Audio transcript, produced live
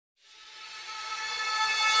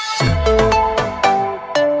Hi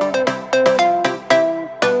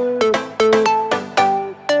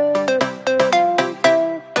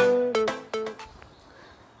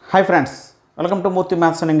friends, welcome to Murthy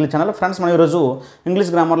maths and English channel. Friends, మనం ఈరోజు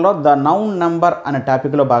English గ్రామర్లో the noun number అనే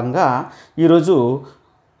టాపిక్లో భాగంగా ఈరోజు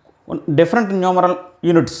డిఫరెంట్ న్యూమరల్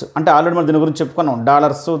యూనిట్స్ అంటే ఆల్రెడీ మనం దీని గురించి చెప్పుకున్నాం.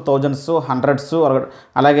 డాలర్స్, థౌజండ్స్, హండ్రెడ్స్,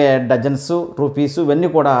 అలాగే డజన్స్, రూపీస్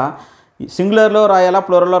ఇవన్నీ కూడా సింగులర్లో రాయాలా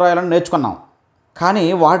ప్లూరల్లో రాయాలని నేర్చుకున్నాం. కానీ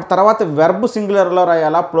వాటి తర్వాత వెర్బ్ సింగులర్లో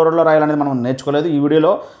రాయాలా ప్లూరల్లో రాయాలనేది మనం నేర్చుకోలేదు. ఈ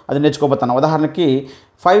వీడియోలో అది నేర్చుకోబోతున్నాం. ఉదాహరణకి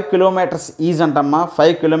 5 కిలోమీటర్స్ ఈజ్ అంటమ్మా,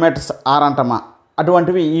 5 కిలోమీటర్స్ ఆర్ అంటమ్మా,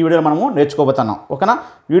 అటువంటివి ఈ వీడియోలో మనము నేర్చుకోబోతున్నాం. ఓకేనా?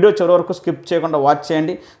 వీడియో చివరి వరకు స్కిప్ చేయకుండా వాచ్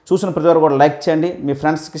చేయండి. చూసిన ప్రతి వరకు కూడా లైక్ చేయండి, మీ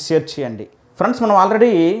ఫ్రెండ్స్కి షేర్ చేయండి. ఫ్రెండ్స్, మనం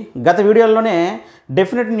ఆల్రెడీ గత వీడియోలోనే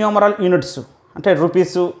డెఫినెట్ న్యూమరల్ యూనిట్స్ అంటే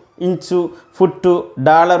రూపీసు, ఇంచు, ఫుట్టు,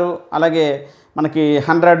 డాలరు, అలాగే మనకి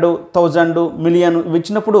 100, 1000, మిలియన్ ఇవి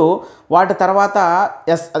ఇచ్చినప్పుడు వాటి తర్వాత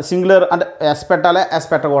ఎస్ సింగులర్ అంటే ఎస్ పెట్టాలా ఎస్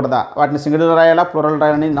పెట్టకూడదా, వాటిని సింగులర్ రాయాలా ప్లూరల్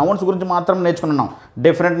రాయాలని నౌన్స్ గురించి మాత్రం నేర్చుకున్నాం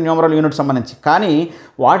డెఫినెట్ న్యూమరల్ యూనిట్ సంబంధించి. కానీ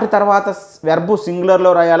వాటి తర్వాత వెర్బ్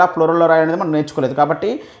సింగులర్లో రాయాలా ప్లూరల్లో రాయాలనేది మనం నేర్చుకోలేదు.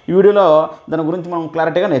 కాబట్టి ఈ వీడియోలో దాని గురించి మనం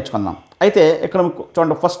క్లారిటీగా నేర్చుకుందాం. అయితే ఇక్కడ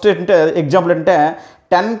చూడండి, ఫస్ట్ ఏంటంటే ఎగ్జాంపుల్ ఏంటంటే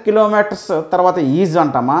 10 కిలోమీటర్స్ తర్వాత ఈజ్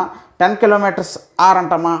అంటామా, 10 కిలోమీటర్స్ ఆర్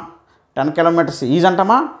అంటామా, 10 కిలోమీటర్స్ ఈజ్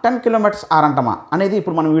అంటామా, 10 కిలోమీటర్స్ ఆర్ అంటామా అనేది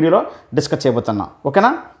ఇప్పుడు మనం వీడియోలో డిస్కస్ చేయబోతున్నాం. ఓకేనా?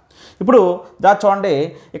 ఇప్పుడు చూడండి,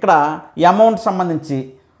 ఇక్కడ అమౌంట్ సంబంధించి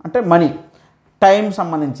అంటే మనీ, టైం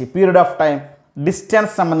సంబంధించి పీరియడ్ ఆఫ్ టైం,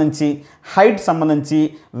 డిస్టెన్స్ సంబంధించి, హైట్ సంబంధించి,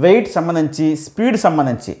 వెయిట్ సంబంధించి, స్పీడ్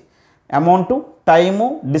సంబంధించి, amount, time,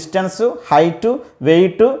 distance, height,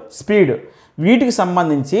 wait, speed వీటికి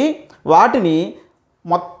సంబంధించి వాటి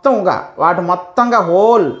మొత్తంగా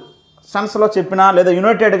హోల్ సెన్స్లో చెప్పినా లేదా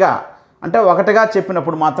యునైటెడ్గా అంటే ఒకటిగా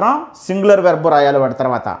చెప్పినప్పుడు మాత్రం సింగులర్ వెర్బ్ రాయాలి వాటి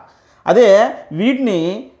తర్వాత. అదే వీటిని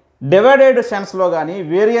డివైడెడ్ సెన్స్లో కానీ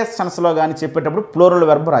వేరియస్ సెన్స్లో కానీ చెప్పేటప్పుడు ప్లూరల్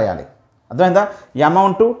వెర్బ్ రాయాలి. అర్థమైందా?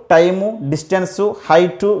 Amount, time, distance,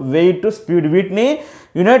 height, wait, speed వీటిని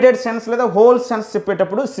యునైటెడ్ సెన్స్ లేదా హోల్ సెన్స్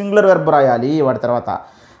చెప్పేటప్పుడు సింగులర్ వెర్బ్ రాయాలి వాటి తర్వాత.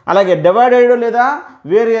 అలాగే డివైడెడ్ లేదా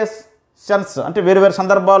వేరియస్ సెన్స్ అంటే వేరు వేరు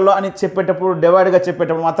సందర్భాల్లో అని చెప్పేటప్పుడు డివైడ్గా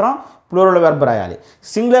చెప్పేటప్పుడు మాత్రం ప్లూరల్ వెర్బ్ రాయాలి.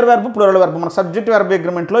 సింగులర్ వెర్బ్, ప్లూరల్ వెర్బ్ మన సబ్జెక్ట్ వెర్బ్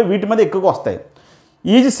అగ్రిమెంట్లో వీటి మీద ఎక్కువగా వస్తాయి.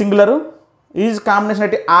 ఈజ్ సింగులరు, ఈజ్ కాంబినేషన్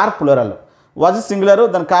అయితే ఆర్ ప్లూరల్, వాజ్ సింగులరు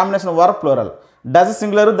దాని combination were plural, does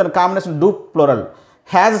singular దాని combination do plural,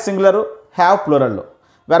 has singular have plural,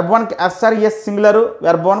 verb 1కి ఎస్ఆర్ఎస్ సింగులరు,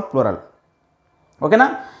 వెర్బ్ 1 ప్లూరల్. ఓకేనా?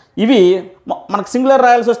 ఇవి మనకు సింగులర్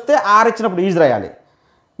రాయాల్సి వస్తే ఆర్ ఇచ్చినప్పుడు ఈజ్ రాయాలి,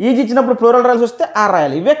 ఈజ్ ఇచ్చినప్పుడు ప్లూరల్ రాయాల్సి వస్తే ఆర్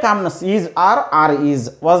రాయాలి. ఇవే కామనస్. Is are, are is,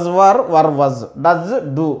 was were, were was, does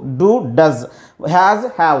do, do does, has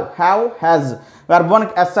have, have has, verb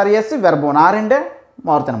 1కి ఎస్ఆర్ఎస్, వెర్బ్ 1 ఆర్ ఇండే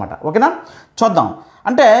మారుతాయి అనమాట. ఓకేనా? చూద్దాం.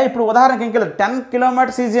 అంటే ఇప్పుడు ఉదాహరణకి ఇంకెళ్ళి 10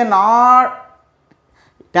 kilometres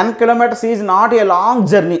is not a long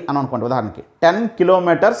journey అని అనుకోండి. ఉదాహరణకి 10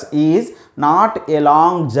 kilometres is not a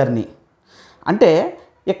long journey అంటే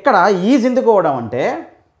ఇక్కడ ఈజ్ ఎందుకు అవడం అంటే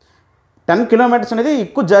 10 కిలోమీటర్స్ అనేది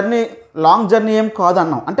ఎక్కువ జర్నీ, లాంగ్ జర్నీ ఏం కాదు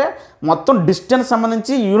అన్నాం. అంటే మొత్తం డిస్టెన్స్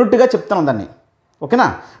సంబంధించి యూనిట్గా చెప్తున్నాం దాన్ని. ఓకేనా?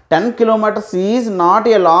 10 kilometres is not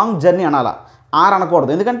a long journey అనాలా, ఆర్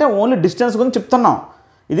అనకూడదు. ఎందుకంటే ఓన్లీ డిస్టెన్స్ గురించి చెప్తున్నాం.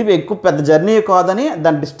 ఇది ఎక్కువ పెద్ద జర్నీ కాదని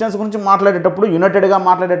దాని డిస్టెన్స్ గురించి మాట్లాడేటప్పుడు, యునైటెడ్గా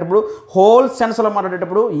మాట్లాడేటప్పుడు, హోల్ సెన్స్లో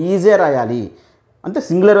మాట్లాడేటప్పుడు ఈజే రాయాలి, అంటే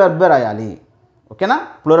సింగులర్ వెర్బే రాయాలి. ఓకేనా?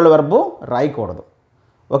 ప్లూరల్ వెర్బ్ రాయకూడదు.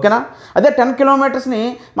 ఓకేనా? అదే 10 కిలోమీటర్స్ని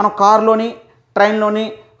మనం కార్లోని, ట్రైన్లోని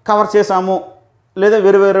కవర్ చేసాము లేదా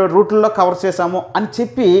వేరు వేరు రూట్లలో కవర్ చేసాము అని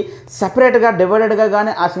చెప్పి సెపరేట్గా డివైడెడ్గా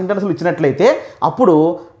కానీ ఆ సెంటెన్స్లు ఇచ్చినట్లయితే అప్పుడు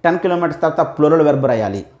 10 కిలోమీటర్స్ తర్వాత ప్లూరల్ వెర్బ్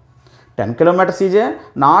రాయాలి. 10 kilometres is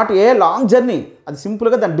not a long journey, అది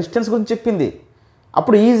సింపుల్గా దాని డిస్టెన్స్ గురించి చెప్పింది,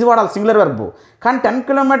 అప్పుడు ఈజీ వాడాలి సింగులర్ వెర్బ్. కానీ 10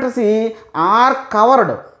 kilometres are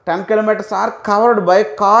covered, 10 kilometres are covered by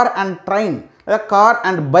car and train లేదా కార్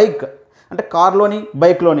అండ్ బైక్ అంటే కార్లోని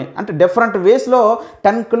బైక్లోని అంటే డిఫరెంట్ వేస్లో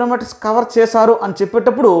 10 కిలోమీటర్స్ కవర్ చేశారు అని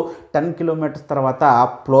చెప్పేటప్పుడు 10 కిలోమీటర్స్ తర్వాత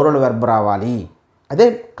ప్లూరల్ వెర్బ్ రావాలి. అదే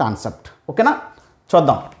కాన్సెప్ట్. ఓకేనా?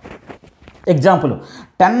 చూద్దాం. Example,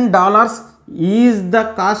 $10 is the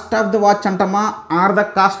cost of the watch అంటామా, are the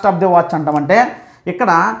cost of the watch అంటామంటే ఇక్కడ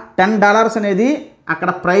 $10 అనేది అక్కడ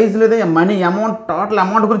ప్రైజ్ లేదా మనీ అమౌంట్, టోటల్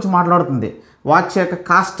అమౌంట్ గురించి మాట్లాడుతుంది. వాచ్ యొక్క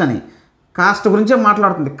కాస్ట్ అని కాస్ట్ గురించే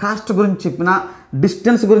మాట్లాడుతుంది. కాస్ట్ గురించి చెప్పినా,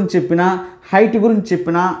 డిస్టెన్స్ గురించి చెప్పినా, హైట్ గురించి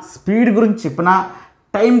చెప్పినా, స్పీడ్ గురించి చెప్పినా,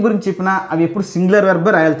 టైం గురించి చెప్పినా అవి ఎప్పుడు సింగులర్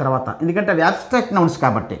వెర్బే రాయాలి తర్వాత. ఎందుకంటే అవి అబ్స్ట్రాక్ట్ నౌన్స్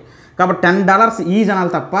కాబట్టి. $10 ఈజ్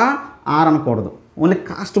అనాలి తప్ప ఆర్ అనకూడదు. ఓన్లీ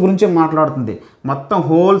కాస్ట్ గురించే మాట్లాడుతుంది, మొత్తం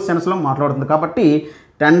హోల్ సెన్స్లో మాట్లాడుతుంది. కాబట్టి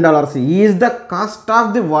 $10 is the cost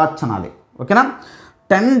of the watch అనాలి. ఓకేనా?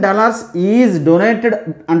 $10 ఈజ్ డొనేటెడ్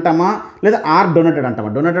అంటామా లేదా ఆర్ డొనేటెడ్ అంటామా?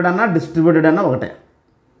 డొనేటెడ్ అన్నా డిస్ట్రిబ్యూటెడ్ అన్నా ఒకటే.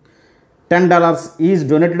 $10 ఈజ్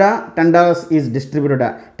డొనేటెడా, $10 ఈజ్ డిస్ట్రిబ్యూటెడా,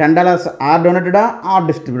 $10 ఆర్ డొనేటెడా ఆర్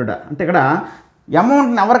డిస్ట్రిబ్యూటెడా. అంటే ఇక్కడ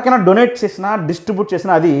అమౌంట్ని ఎవరికైనా డొనేట్ చేసినా డిస్ట్రిబ్యూట్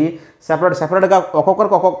చేసినా అది సెపరేట్గా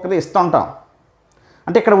ఒక్కొక్కరికి ఇస్తూ ఉంటాం.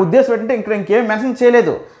 అంటే ఇక్కడ ఉద్దేశం ఏంటంటే ఇక్కడ ఇంకేం మెన్షన్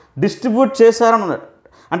చేయలేదు, డిస్ట్రిబ్యూట్ చేశారని.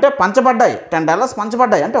 అంటే పంచబడ్డాయి, $10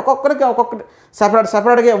 పంచబడ్డాయి అంటే ఒక్కొక్కరికి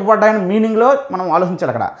సెపరేట్గా ఇవ్వబడ్డాయని మీనింగ్లో మనం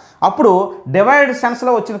ఆలోచించాలి అక్కడ. అప్పుడు డివైడ్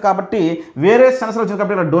సెన్స్లో వచ్చింది కాబట్టి, వేరే సెన్స్లో వచ్చింది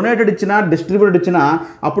కాబట్టి ఇక్కడ డొనేటెడ్ ఇచ్చినా డిస్ట్రిబ్యూటెడ్ ఇచ్చినా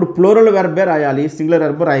అప్పుడు ప్లూరల్ వెర్బే రాయాలి, సింగులర్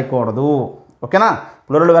వెర్బ్ రాయకూడదు. ఓకేనా,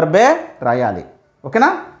 ప్లూరల్ వెర్బే రాయాలి.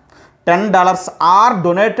 ఓకేనా, $10 ఆర్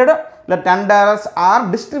డొనేటెడ్ లేదా $10 ఆర్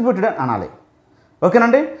డిస్ట్రిబ్యూటెడ్ అనాలి.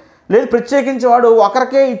 ఓకేనండి. లేదు ప్రత్యేకించి వాడు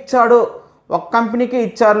ఒకరికే ఇచ్చాడు, ఒక కంపెనీకి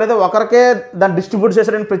ఇచ్చారు లేదా ఒకరికే దాన్ని డిస్ట్రిబ్యూట్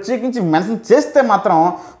చేశారని ప్రత్యేకించి మెన్షన్ చేస్తే మాత్రం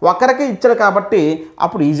ఒకరికే ఇచ్చారు కాబట్టి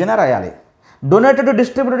అప్పుడు ఈజీనే రాయాలి. డొనేటెడ్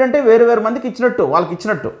డిస్ట్రిబ్యూటెడ్ అంటే వేరు వేరు మందికి ఇచ్చినట్టు, వాళ్ళకి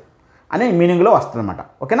ఇచ్చినట్టు అనే మీనింగ్లో వస్తుంది అన్నమాట.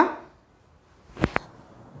 ఓకేనా.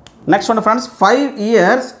 Next one friends, 5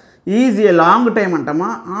 years is a long time అంటామా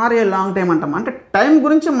ఆర్ ఏ లాంగ్ టైం అంటామా. అంటే టైం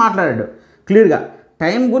గురించి మాట్లాడాడు క్లియర్గా,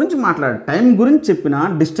 టైం గురించి మాట్లాడాడు. టైం గురించి చెప్పినా,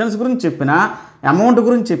 డిస్టెన్స్ గురించి చెప్పినా, అమౌంట్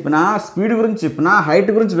గురించి చెప్పినా, స్పీడ్ గురించి చెప్పినా, హైట్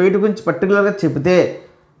గురించి, వెయిట్ గురించి పర్టికులర్గా చెప్తే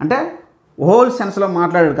అంటే హోల్ సెన్స్లో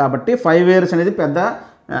మాట్లాడాడు కాబట్టి 5 years అనేది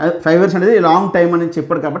 5 years అనేది లాంగ్ టైం అని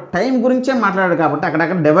చెప్పాడు కాబట్టి టైం గురించే మాట్లాడాడు కాబట్టి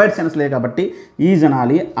అక్కడక్కడ డివైడ్ సెన్స్ లేదు కాబట్టి ఈజ్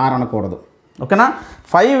అనాలి, ఆర్ అనకూడదు. ఓకేనా.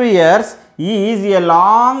 5 years is a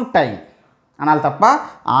long time అనాలి తప్ప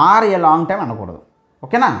ఆర్ ఏ లాంగ్ టైం అనకూడదు.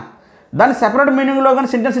 ఓకేనా. దాన్ని సెపరేట్ మీనింగ్లో కానీ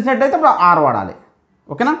సెంటెన్స్ ఇచ్చినట్టయితే అప్పుడు ఆర్ వాడాలి.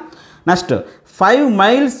 ఓకేనా. Next 5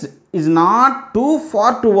 miles is not two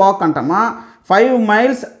far to walk అంటామా, 5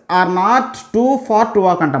 miles are not two far to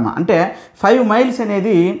walk అంటామా. అంటే 5 miles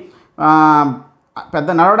అనేది పెద్ద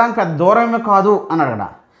నడవడానికి పెద్ద దూరమే కాదు అని అడగడా.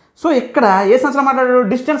 సో ఇక్కడ ఏ సెన్స్లో మాట్లాడాడు,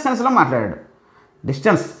 డిస్టెన్స్ సెన్స్లో మాట్లాడాడు.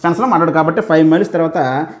 డిస్టెన్స్ సెన్స్లో మాట్లాడు కాబట్టి 5 miles తర్వాత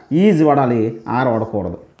ఈజ్ వాడాలి, ఆర్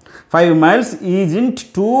వాడకూడదు. 5 miles ఈజింట్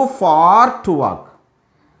two far to walk,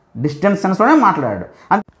 distance సెన్స్లోనే మాట్లాడాడు.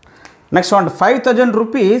 Next one, 5,000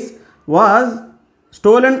 rupees was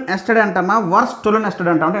stolen yesterday అంటామా, వర్ స్టోలెన్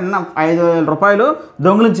ఎస్టర్డే అంటాం. అంటే నిన్న 5,000 రూపాయలు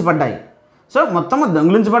దొంగిలించబడ్డాయి. సో మొత్తం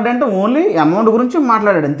దొంగిలించబడ్డాయి అంటే ఓన్లీ అమౌంట్ గురించి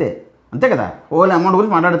మాట్లాడాడు అంతే కదా, ఓన్లీ అమౌంట్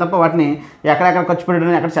గురించి మాట్లాడాడు తప్ప వాటిని ఎక్కడెక్కడ ఖర్చు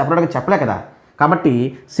పెట్టాడని ఎక్కడ సెపరేట్గా చెప్పలే కదా. కాబట్టి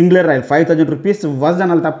సింగులర్ రాయాలి, 5,000 rupees వాజ్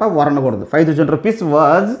అనాలి తప్ప వర్ అనకూడదు. 5,000 rupees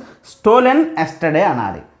వాజ్ స్టోలెన్ ఎస్టర్డే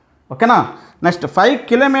అనాలి. ఓకేనా. Next 5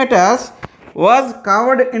 kilometers was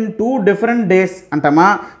covered in 2 different days అంటామా,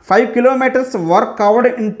 5 kilometers were covered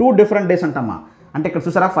in 2 different days అంటామా. అంటే ఇక్కడ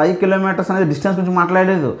చూసారా 5 kilometers అనేది డిస్టెన్స్ గురించి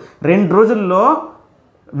మాట్లాడలేదు, 2 రోజుల్లో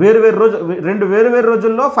వేరు వేరు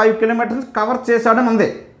రోజుల్లో 5 kilometers కవర్ చేశాడని ఉంది.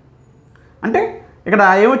 అంటే ఇక్కడ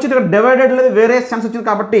ఏమొచ్చింది, ఇక్కడ డివైడెడ్ లేదు, వేరే సెన్స్ వచ్చింది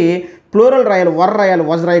కాబట్టి ప్లూరల్ రాయాలి, వర్ రాయాలి,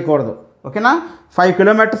 వాజ్ రాయకూడదు. ఓకేనా. 5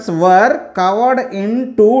 kilometers were covered in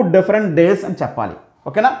 2 different days అని చెప్పాలి.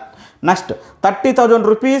 ఓకేనా. Next 30,000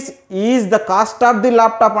 rupees is the cost of the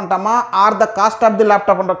laptop అంటామా, are the cost of the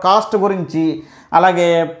laptop అంటాం. కాస్ట్ గురించి అలాగే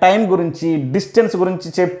టైం గురించి డిస్టెన్స్ గురించి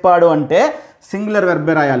చెప్పాడు అంటే సింగులర్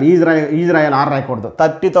వెర్బే రాయాలి, ఈజ్ రాయాలి, ఆర్ రాయకూడదు.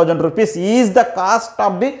 30,000 rupees is the cost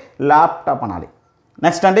of the laptop అనాలి.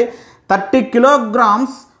 నెక్స్ట్ అండి 30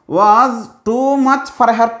 kilograms was too much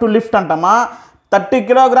for her to lift అంటామా, 30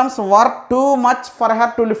 kilograms were too much for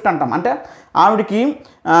her to lift అంటాం. అంటే ఆవిడికి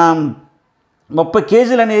 30 kgs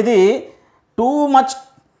అనేది టూ మచ్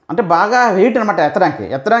అంటే బాగా వెయిట్ అనమాట,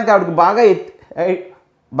 ఎత్తడానికి ఆవిడకి బాగా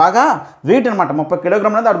వెయిట్ అనమాట. 30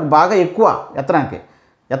 kilograms అనేది ఆవిడకి బాగా ఎక్కువ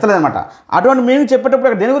ఎత్తలేదన్నమాట. అటువంటి మేము చెప్పేటప్పుడు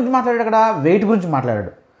ఇక్కడ దేని గురించి మాట్లాడాడు, అక్కడ వెయిట్ గురించి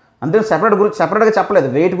మాట్లాడాడు. అంతే, సెపరేట్గా చెప్పలేదు,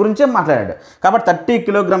 వెయిట్ గురించే మాట్లాడాడు. కాబట్టి 30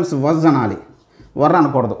 kilograms వాజ్ అనాలి, వర్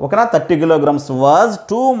అనకూడదు. ఓకేనా. 30 kilograms was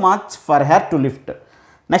too much for her to lift.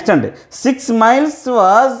 Next అండి 6 miles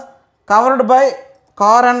was covered by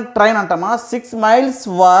car and train అంటామా, 6 miles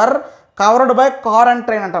were covered by car and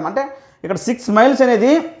train అంటాం. అంటే ఇక్కడ 6 miles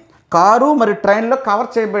అనేది కారు మరియు ట్రైన్లో కవర్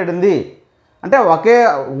చేయబడింది. అంటే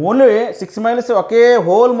ఓన్లీ 6 miles ఒకే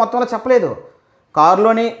హోల్ మొత్తంలో చెప్పలేదు.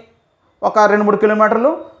 కారులోని ఒక 2-3 kilometers,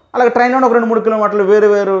 అలాగే ట్రైన్లోని ఒక 2-3 kilometers వేరు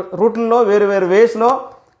వేరు రూట్లలో వేరు వేరు వేస్లో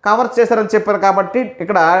కవర్ చేశారని చెప్పారు. కాబట్టి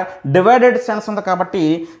ఇక్కడ డివైడెడ్ సెన్స్ ఉంది కాబట్టి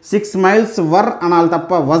 6 miles వర్ అనాలి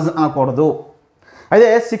తప్ప వాజ్ అనకూడదు. అదే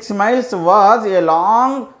 6 miles was a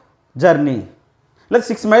long journey, లేదా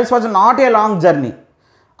 6 miles was not a long journey.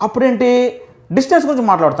 అప్పుడేంటి, డిస్టెన్స్ గురించి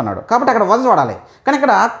మాట్లాడుతున్నాడు కాబట్టి అక్కడ వాజ్ వాడాలి. కానీ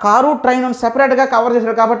ఇక్కడ కారు ట్రైన్ సెపరేట్గా కవర్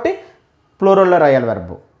చేశాడు కాబట్టి ప్లూరల్లో రాయాలి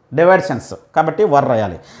వెర్బ్, డివైడ్ సెన్స్ కాబట్టి వర్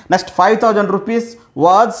రాయాలి. Next 5,000 rupees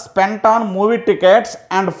was spent on movie tickets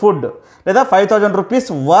and food, లేదా 5,000 rupees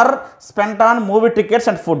were spent on movie tickets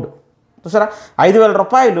and food. చూసారా 5,000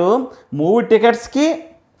 రూపాయలు మూవీ టికెట్స్కి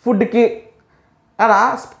ఫుడ్కి అలా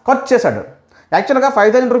ఖర్చు చేశాడు. యాక్చువల్గా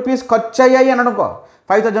 5000 రూపీస్ ఖర్చు అయ్యాయి అని అనుకో.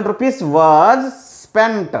 5000 rupees was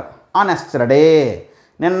spent on yesterday.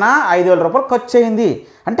 నిన్న 5000 రూపాయలు ఖర్చు అయింది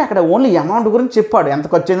అంటే అక్కడ ఓన్లీ అమౌంట్ గురించి చెప్పాడు, ఎంత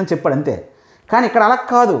ఖర్చు అయిందని చెప్పాడు అంతే. కానీ ఇక్కడ అలా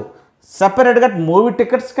కాదు, సపరేట్గా మూవీ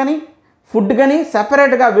టికెట్స్ కానీ ఫుడ్ కానీ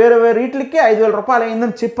సపరేట్గా వేరే వేరే వీటికి 5000 రూపాయలు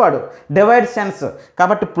అయిందని చెప్పాడు. డివైడ్ సెన్స్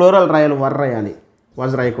కాబట్టి ప్లూరల్ రాయాలి, వర్ రాయాలి,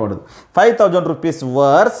 వాజ్ రాయకూడదు. 5000 rupees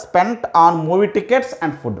were spent on movie tickets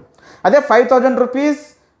and food. అదే 5000 rupees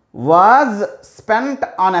was spent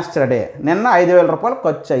on yesterday. నిన్న 5000 రూపాయలు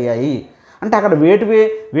ఖర్చు అయ్యాయి అంటే అక్కడ వేటికి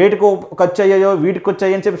ఖర్చు అయ్యాయో వీటికి ఖర్చు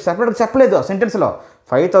అయ్యాయి అని చెప్పి సపరేట్గా చెప్పలేదు సెంటెన్స్లో.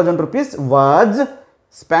 5000 rupees was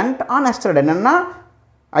spent on yesterday. నిన్న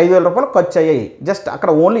 5000 రూపాయలు ఖర్చు అయ్యాయి. జస్ట్ అక్కడ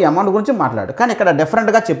ఓన్లీ అమౌంట్ గురించి మాట్లాడు, కానీ ఇక్కడ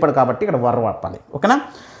డిఫరెంట్గా చెప్పాడు కాబట్టి ఇక్కడ వర్ వాడాలి. ఓకేనా.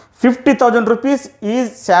 50,000 రూపీస్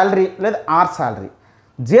ఈజ్ శాలరీ లేదా ఆర్ శాలరీ.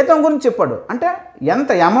 జీతం గురించి చెప్పాడు అంటే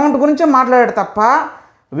ఎంత అమౌంట్ గురించే మాట్లాడాడు తప్ప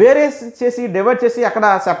వేరే చేసి డివైడ్ చేసి అక్కడ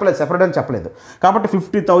చెప్పలేదు, సెపరేట్ అని చెప్పలేదు. కాబట్టి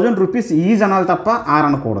 50,000 రూపీస్ ఈజ్ అనాలి తప్ప ఆర్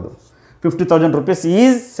అనకూడదు. 50,000 రూపీస్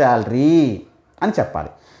ఈజ్ శాలరీ అని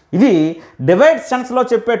చెప్పాలి. ఇది డివైడ్ సెన్స్లో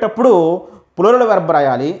చెప్పేటప్పుడు ప్లూరల్ వెర్బ్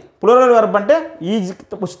రాయాలి. ప్లూరల్ వెర్బ్ అంటే ఈజ్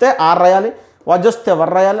వస్తే ఆర్ రాయాలి, వాజ్ వస్తే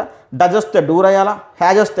వర్ రాయాలి, డజ్ వస్తే డూ రాయాలా,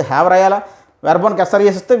 హ్యాజ్ వస్తే హ్యావ్ రాయాలా, వెర్బ్ వన్కి ఎస్ఆర్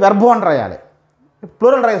చేస్తే వెర్బ్ వన్ రాయాలి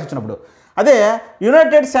ప్లూరల్ రాయాల్సి వచ్చినప్పుడు. అదే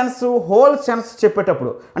యునైటెడ్ సెన్స్ హోల్ సెన్స్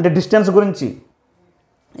చెప్పేటప్పుడు అంటే డిస్టెన్స్ గురించి,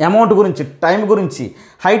 అమౌంట్ గురించి, టైం గురించి,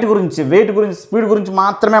 హైట్ గురించి, వెయిట్ గురించి, స్పీడ్ గురించి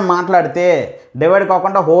మాత్రమే మాట్లాడితే, డివైడ్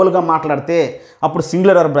కాకుండా హోల్గా మాట్లాడితే అప్పుడు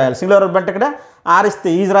సింగులర్ వెర్బ్ రాయాలి. సింగులర్ వెర్బ్ అంటే ఇక్కడ ఆర్ ఇస్తే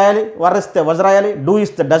ఈజ్ రాయాలి, వర్ ఇస్తే వజ్ రాయాలి, డూ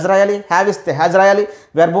ఇస్తే డజ్ రాయాలి, హ్యావ్ ఇస్తే హ్యాజ్ రాయాలి,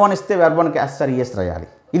 వెర్బ్ వన్ ఇస్తే వెర్బ్ వన్కి ఎస్ఆర్ ఈఎస్ రాయాలి.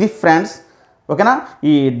 ఇది ఫ్రెండ్స్. ఓకేనా.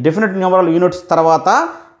 ఈ డెఫినెట్ న్యూమరల్ యూనిట్స్ తర్వాత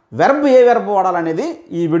వెర్బ్ ఏ వెర్బ్ వాడాలనేది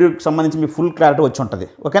ఈ వీడియోకి సంబంధించి మీకు ఫుల్ క్లారిటీ వచ్చి ఉంటుంది.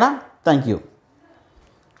 ఓకేనా. Thank you.